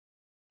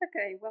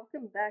Okay,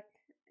 welcome back.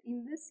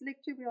 In this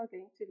lecture, we are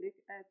going to look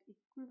at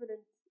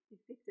equivalent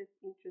effective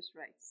interest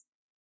rates.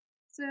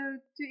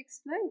 So to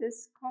explain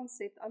this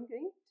concept, I'm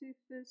going to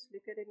first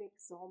look at an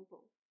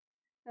example.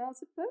 Now,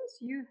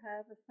 suppose you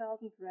have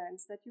 1,000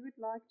 rands that you would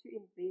like to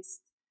invest,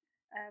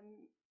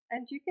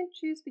 and you can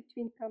choose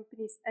between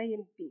companies A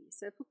and B.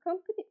 So for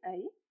company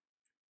A,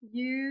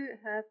 you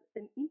have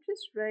an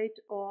interest rate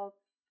of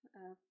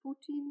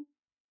 14%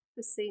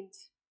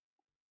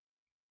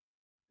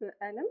 per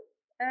annum,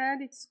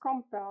 and it's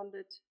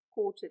compounded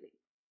quarterly.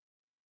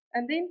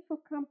 And then for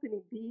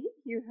company B,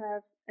 you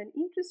have an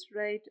interest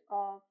rate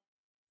of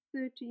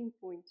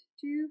 13.2%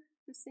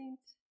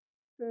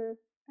 per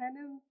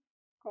annum,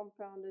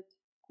 compounded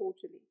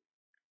quarterly.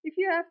 If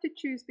you have to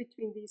choose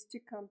between these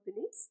two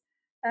companies,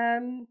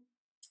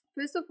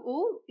 first of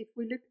all, if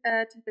we look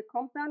at the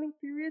compounding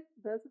period,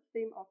 both of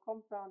them are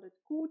compounded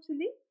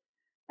quarterly.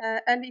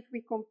 And if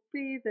we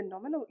compare the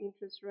nominal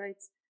interest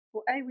rates,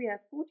 for A we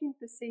have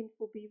 14%,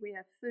 for B we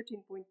have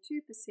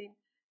 13.2%.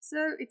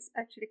 So it's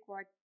actually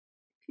quite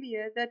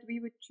clear that we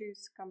would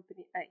choose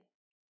company A.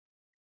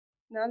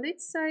 Now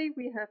let's say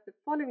we have the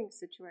following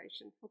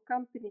situation. For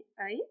company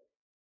A,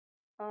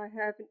 I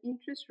have an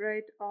interest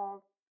rate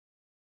of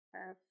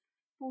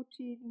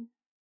 14%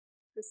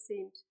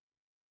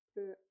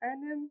 per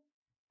annum,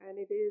 and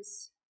it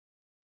is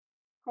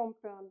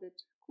compounded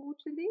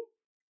quarterly.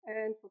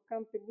 And for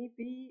company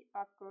B,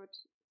 I've got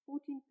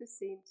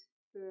 14%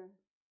 per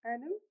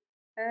annum,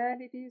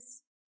 and it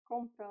is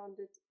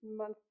compounded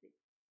monthly.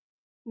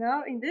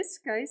 Now in this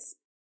case,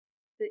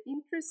 the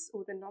interest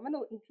or the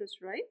nominal interest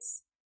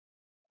rates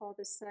are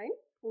the same,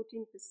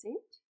 14%.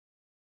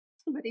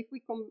 But if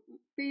we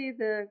compare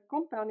the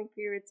compounding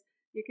periods,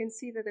 you can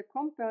see that the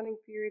compounding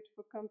period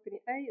for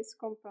company A is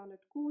compounded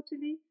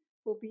quarterly,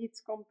 for B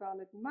it's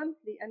compounded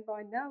monthly, and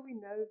by now we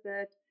know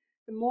that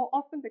the more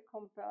often the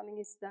compounding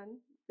is done,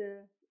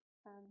 the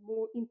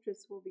more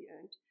interest will be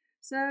earned.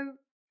 So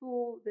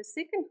for the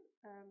second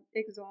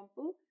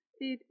example,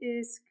 it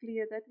is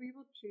clear that we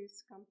will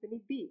choose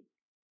company B.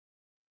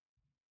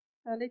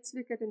 Now let's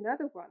look at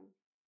another one.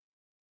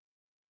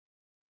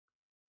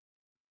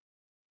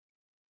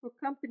 For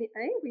company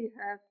A, we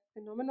have a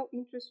nominal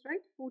interest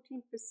rate,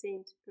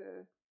 14%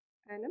 per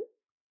annum,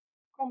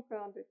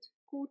 compounded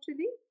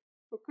quarterly.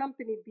 For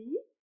company B,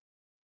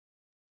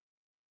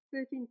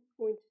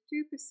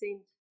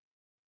 13.2%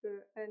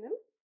 per annum,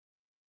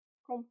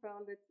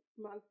 compounded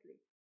monthly.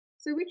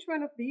 So which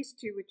one of these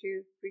two would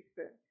you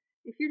prefer?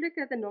 If you look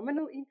at the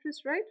nominal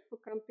interest rate for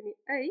company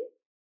A,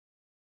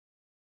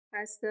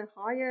 has the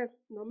higher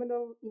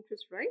nominal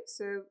interest rate,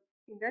 so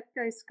in that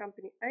case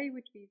company A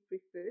would be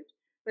preferred.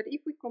 But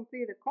if we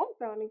compare the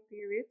compounding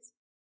periods,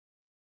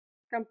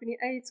 company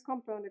A is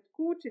compounded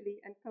quarterly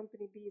and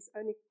company B is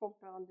only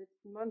compounded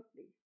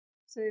monthly.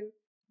 So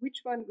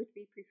which one would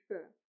we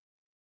prefer?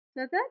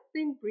 So that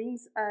then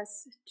brings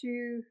us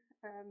to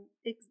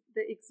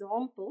the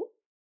example,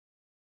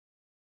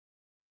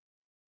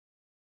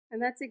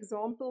 and that's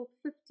example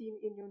 15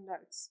 in your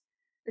notes.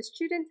 A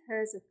student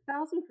has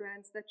 1,000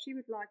 rands that she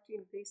would like to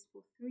invest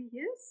for 3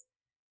 years.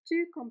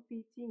 Two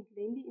competing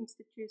lending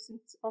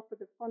institutions offer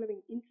the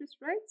following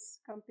interest rates.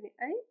 Company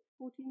A,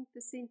 14%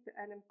 per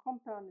annum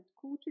compounded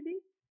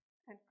quarterly,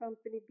 and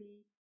company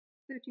B,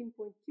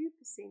 13.2%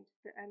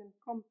 per annum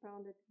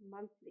compounded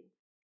monthly.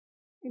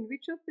 In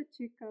which of the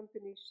two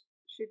companies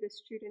should the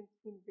student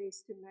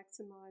invest to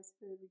maximize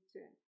her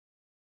return?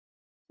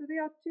 So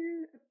there are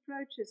two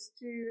approaches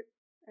to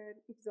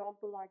an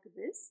example like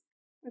this.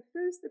 The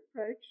first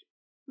approach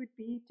would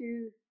be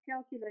to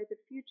calculate the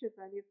future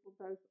value for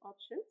both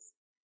options.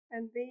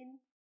 And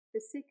then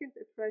the second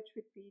approach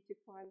would be to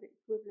find the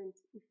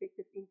equivalent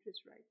effective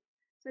interest rate.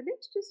 So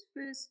let's just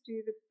first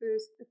do the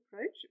first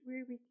approach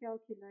where we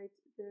calculate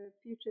the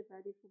future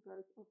value for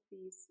both of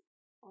these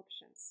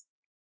options.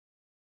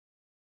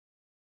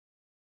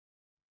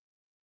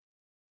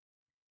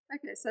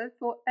 Okay, so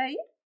for A,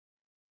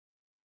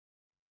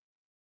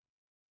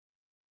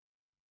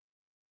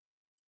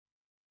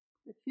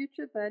 the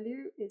future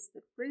value is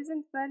the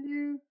present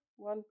value,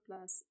 1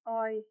 plus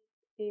I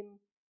m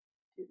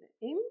to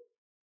the m.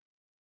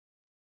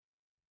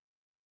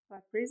 My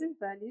present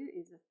value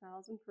is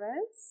 1,000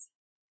 rands,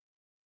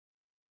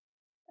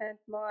 and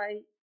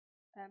my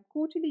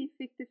quarterly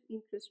effective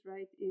interest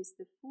rate is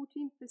the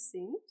 14%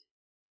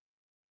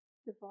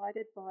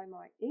 divided by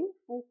my m,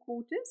 4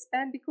 quarters.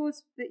 And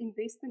because the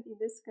investment in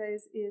this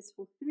case is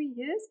for 3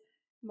 years,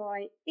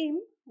 my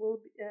m will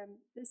be,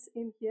 this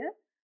m here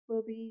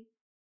will be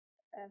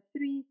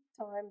 3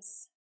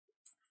 times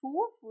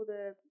 4 for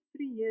the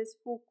 3 years,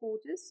 4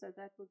 quarters. So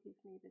that will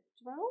give me the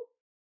 12.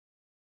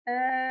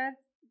 And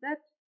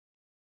that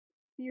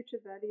future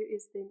value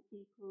is then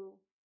equal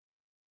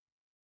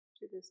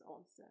to this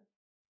answer.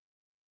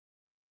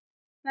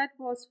 That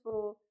was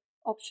for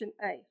option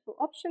A. For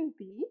option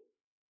B,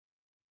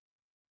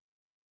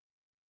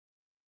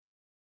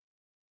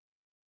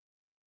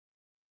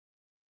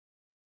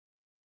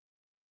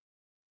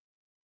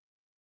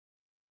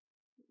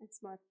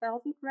 it's my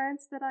 1,000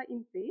 rands that I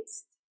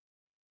invest.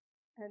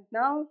 And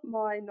now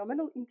my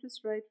nominal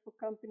interest rate for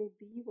company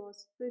B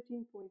was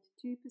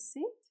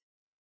 13.2%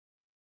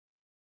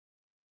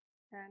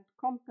 and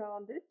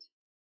compounded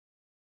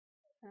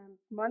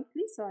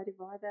monthly, so I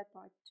divide that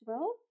by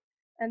 12.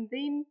 And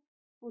then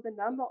for the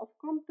number of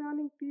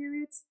compounding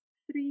periods,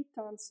 3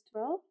 times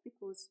 12,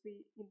 because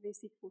we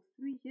invested for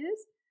 3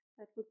 years,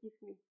 that will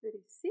give me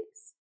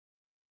 36.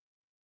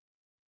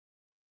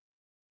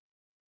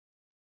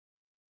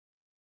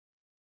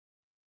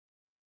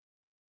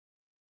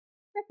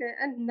 Okay,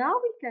 and now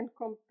we can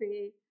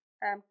compare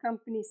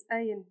companies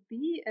A and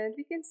B, and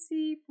we can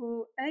see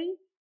for A,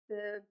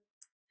 the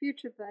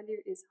future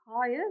value is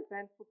higher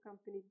than for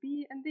company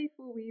B, and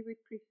therefore we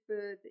would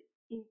prefer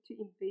to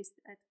invest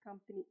at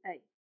company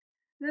A.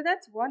 So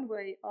that's one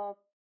way of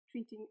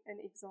treating an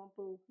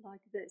example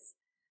like this.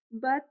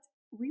 But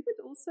we would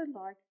also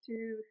like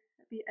to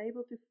be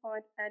able to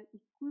find an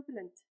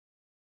equivalent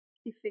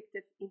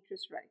effective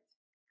interest rate.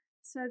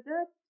 So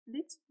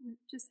let's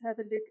just have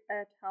a look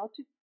at how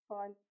to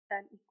find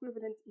an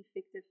equivalent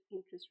effective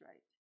interest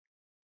rate.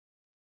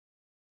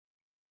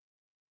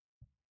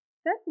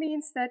 That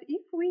means that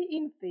if we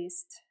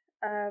invest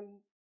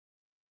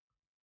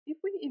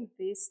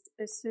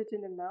a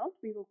certain amount,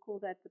 we will call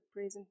that the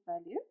present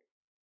value.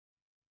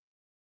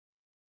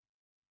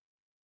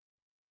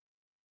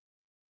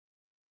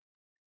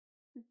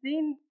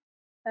 Then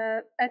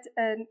at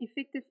an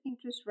effective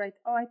interest rate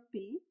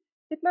IP,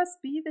 it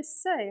must be the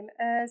same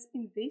as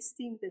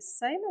investing the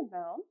same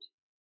amount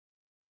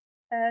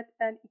at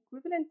an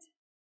equivalent,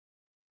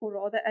 or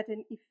rather at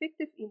an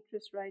effective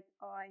interest rate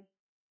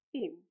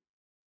IM.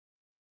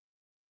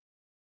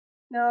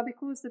 Now,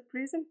 because the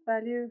present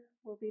value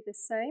will be the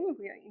same,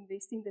 we are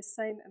investing the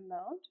same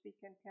amount, we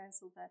can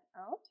cancel that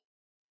out.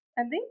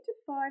 And then to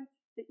find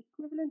the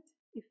equivalent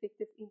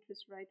effective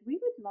interest rate, we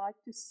would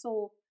like to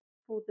solve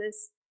for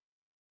this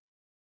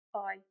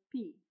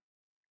IP.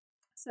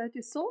 So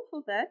to solve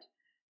for that,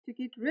 to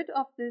get rid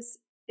of this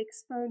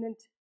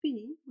exponent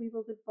p, we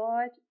will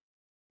divide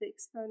the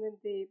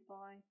exponent there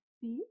by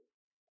p,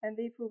 and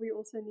therefore we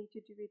also need to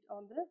do it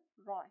on the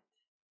right.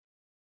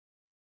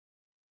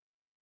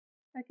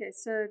 Okay,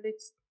 so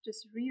let's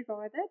just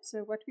rewrite that.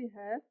 So what we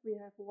have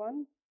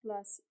 1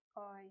 plus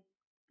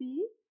ip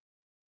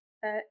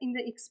in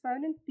the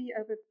exponent p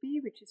over p,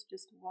 which is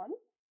just 1.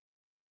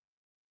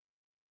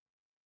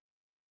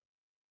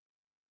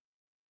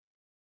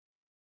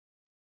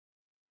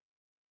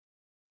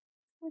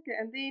 Okay,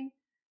 and then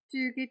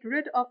to get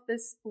rid of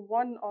this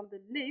 1 on the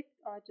left,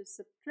 I just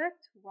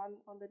subtract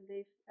 1 on the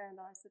left and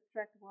I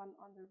subtract 1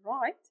 on the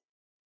right.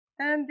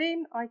 And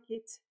then I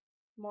get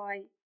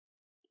my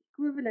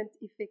equivalent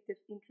effective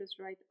interest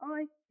rate,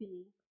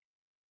 IP.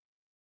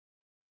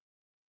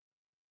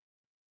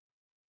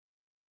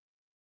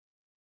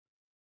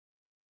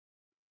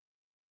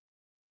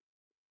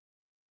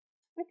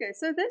 Okay,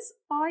 so this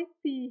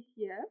IP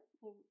here,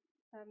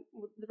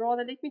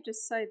 rather let me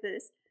just say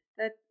this,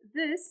 that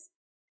this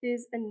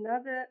is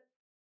another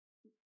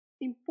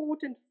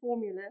important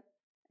formula,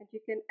 and you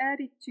can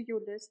add it to your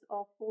list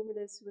of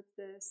formulas with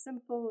the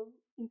simple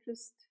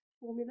interest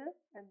formula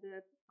and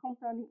the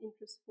compounding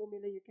interest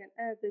formula. You can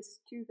add this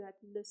to that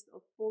list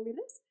of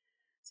formulas.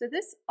 So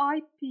this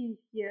IP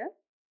here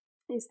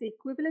is the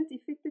equivalent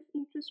effective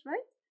interest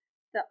rate.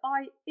 The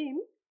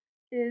IM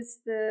is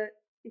the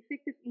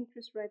effective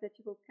interest rate that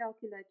you will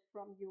calculate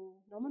from your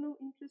nominal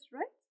interest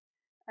rate.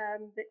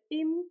 The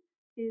M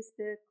is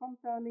the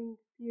compounding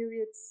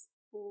periods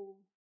for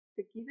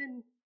the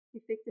given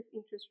effective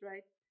interest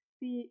rate.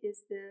 P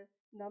is the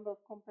number of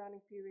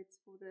compounding periods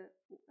for the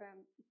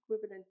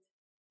equivalent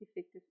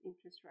effective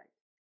interest rate.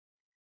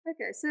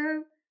 Okay,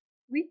 so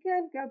we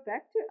can go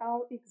back to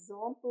our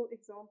example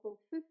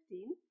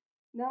 15.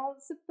 Now,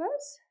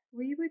 suppose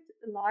we would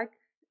like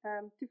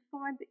to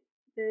find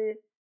the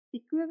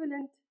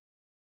equivalent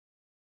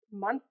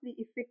monthly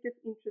effective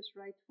interest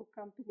rate for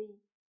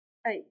company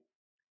A.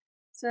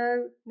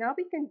 So now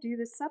we can do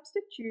the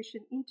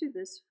substitution into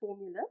this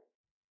formula.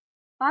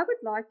 I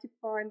would like to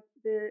find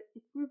the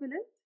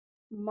equivalent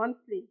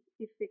monthly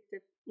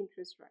effective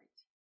interest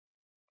rate.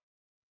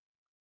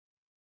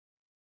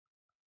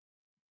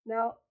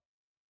 Now,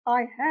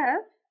 I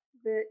have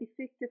the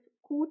effective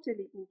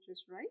quarterly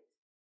interest rate.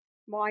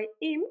 My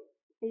M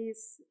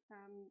is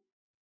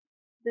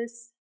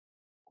this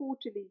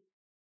quarterly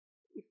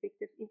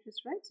effective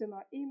interest rate. So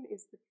my M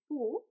is the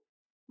 4.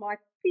 My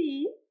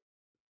P,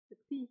 the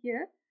P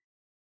here,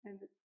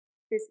 and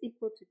is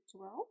equal to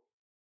 12.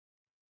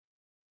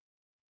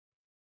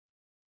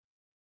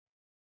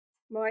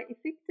 My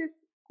effective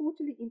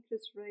quarterly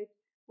interest rate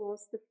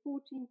was the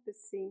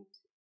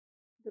 14%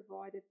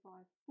 divided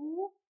by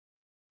 4.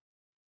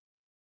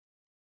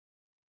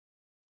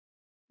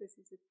 This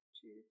is a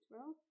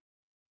 212.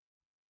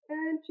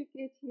 And you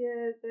get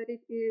here that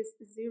it is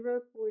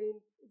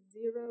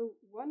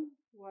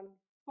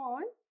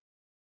 0.0115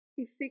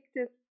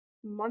 effective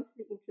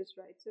monthly interest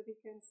rate. So we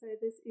can say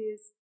this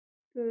is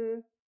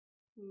per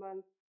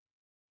month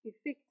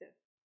effective.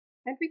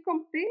 And we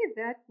compare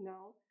that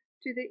now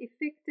to the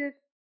effective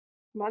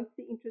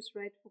monthly interest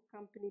rate for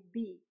company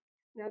B.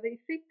 Now, the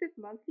effective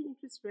monthly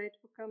interest rate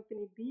for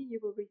company B, you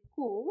will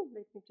recall,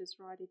 let me just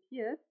write it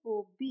here,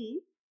 for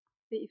B,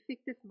 the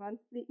effective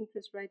monthly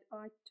interest rate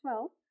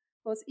I12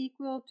 was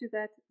equal to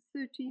that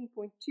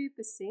 13.2%,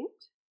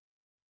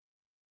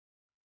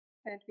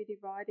 and we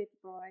divide it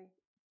by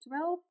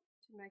 12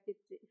 to make it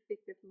the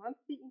effective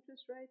monthly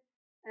interest rate,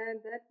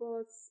 and that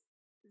was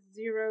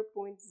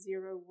 0.011.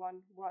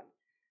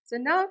 So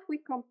now if we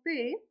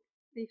compare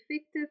the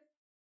effective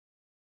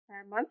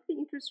monthly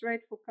interest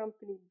rate for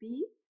company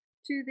B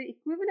to the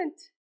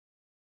equivalent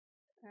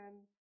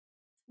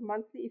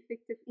monthly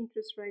effective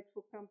interest rate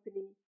for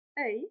company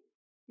A,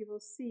 you will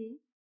see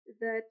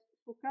that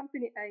for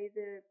company A,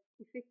 the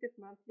effective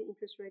monthly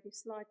interest rate is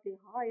slightly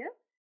higher,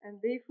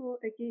 and therefore,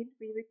 again,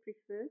 we would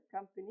prefer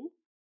company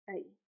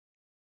A.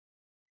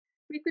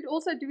 We could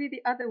also do it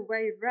the other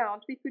way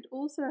around. We could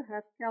also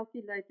have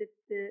calculated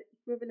the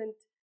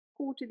equivalent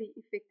quarterly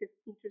effective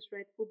interest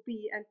rate for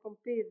B and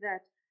compare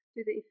that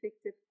to the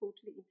effective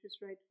quarterly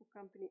interest rate for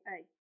company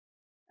A.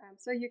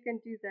 So you can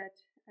do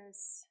that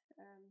as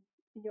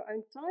in your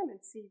own time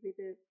and see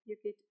whether you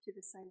get to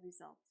the same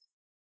results.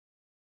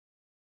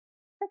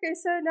 Okay,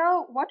 so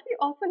now what we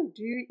often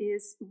do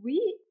is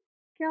we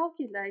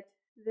calculate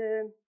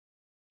the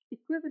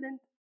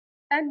equivalent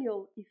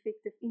annual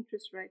effective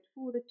interest rate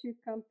for the two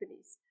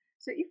companies.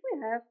 So if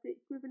we have the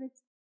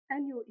equivalent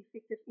annual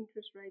effective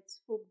interest rates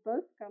for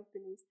both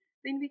companies,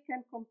 then we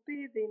can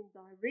compare them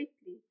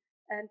directly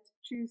and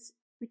choose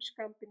which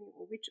company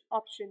or which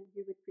option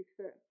you would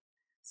prefer.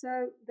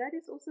 So that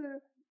is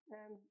also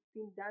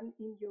been done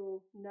in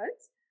your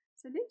notes.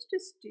 So let's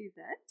just do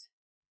that.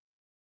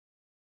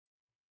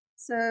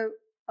 So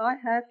I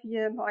have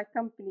here my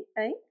company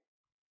A,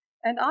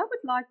 and I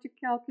would like to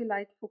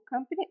calculate for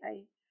company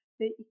A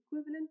the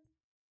equivalent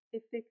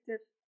effective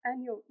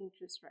annual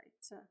interest rate.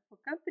 So for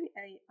company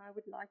A, I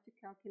would like to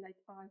calculate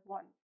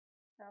I1.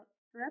 Now,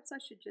 perhaps I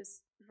should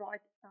just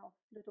write our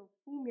little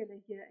formula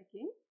here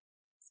again.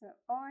 So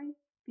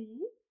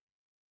IB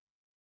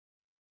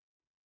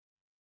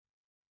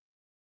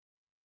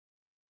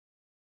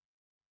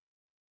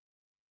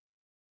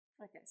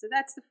Okay, so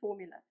that's the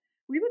formula.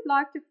 We would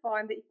like to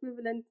find the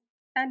equivalent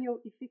annual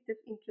effective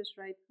interest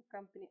rate for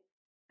company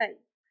A.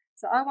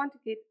 So I want to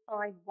get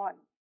I1.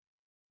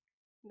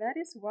 That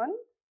is 1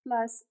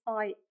 plus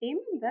IM.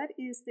 That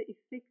is the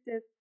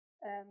effective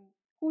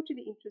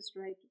quarterly interest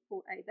rate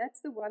for A. That's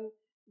the one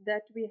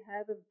that we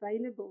have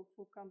available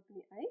for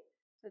company A.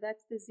 So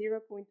that's the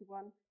 0.14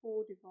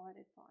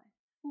 divided by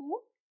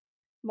 4.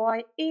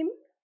 My M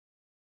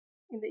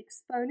in the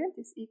exponent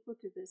is equal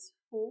to this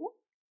 4.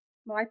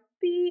 My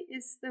P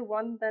is the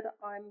one that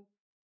I'm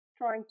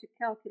trying to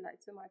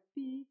calculate. So my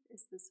P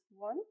is this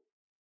 1.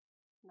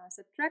 And I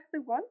subtract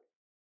the 1.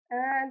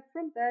 And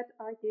from that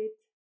I get,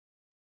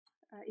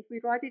 if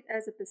we write it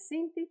as a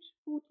percentage,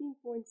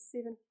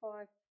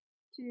 14.7523%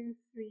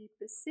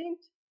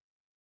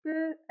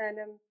 per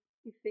annum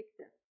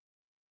effective,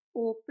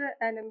 or per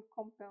annum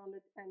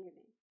compounded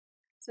annually.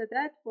 So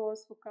that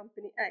was for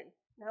company A.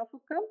 Now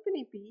for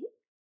company B,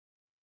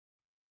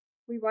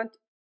 we want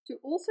to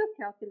also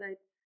calculate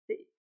the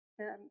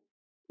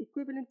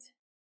equivalent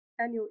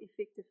annual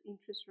effective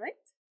interest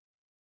rate.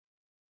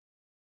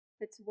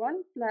 It's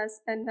 1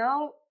 plus, and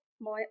now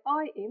my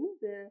IM,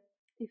 the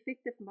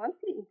effective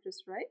monthly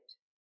interest rate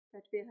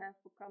that we have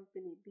for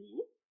company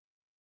B.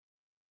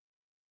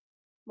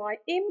 My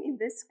M in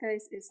this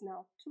case is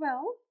now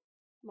 12.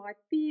 My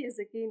P is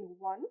again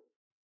 1.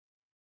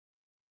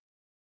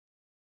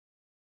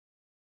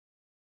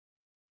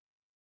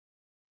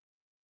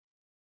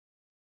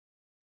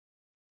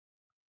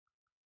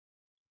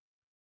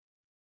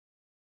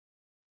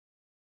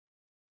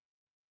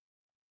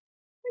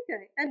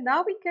 Okay, and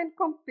now we can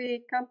compare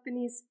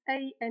companies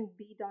A and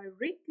B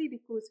directly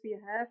because we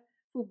have,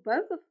 for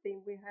both of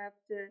them, we have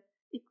the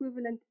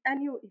equivalent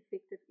annual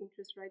effective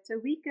interest rate. So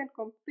we can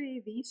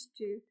compare these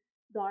two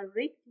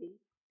directly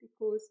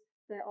because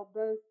they are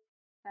both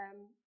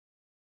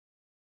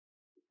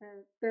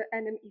per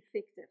annum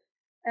effective.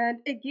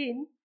 And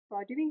again,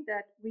 by doing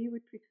that, we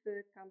would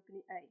prefer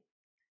company A.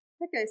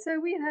 Okay, so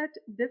we had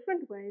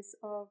different ways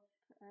of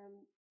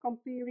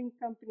comparing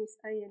companies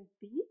A and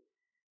B.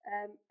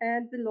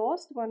 And the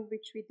last one,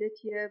 which we did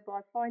here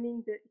by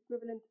finding the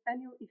equivalent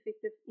annual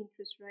effective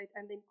interest rate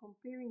and then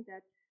comparing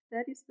that,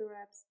 that is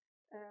perhaps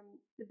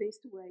the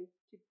best way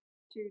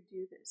to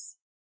do this.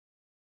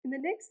 In the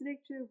next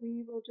lecture,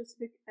 we will just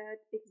look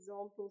at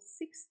example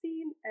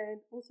 16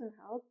 and also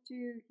how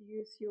to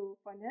use your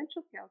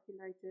financial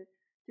calculator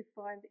to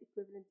find the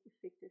equivalent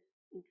effective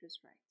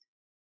interest rate.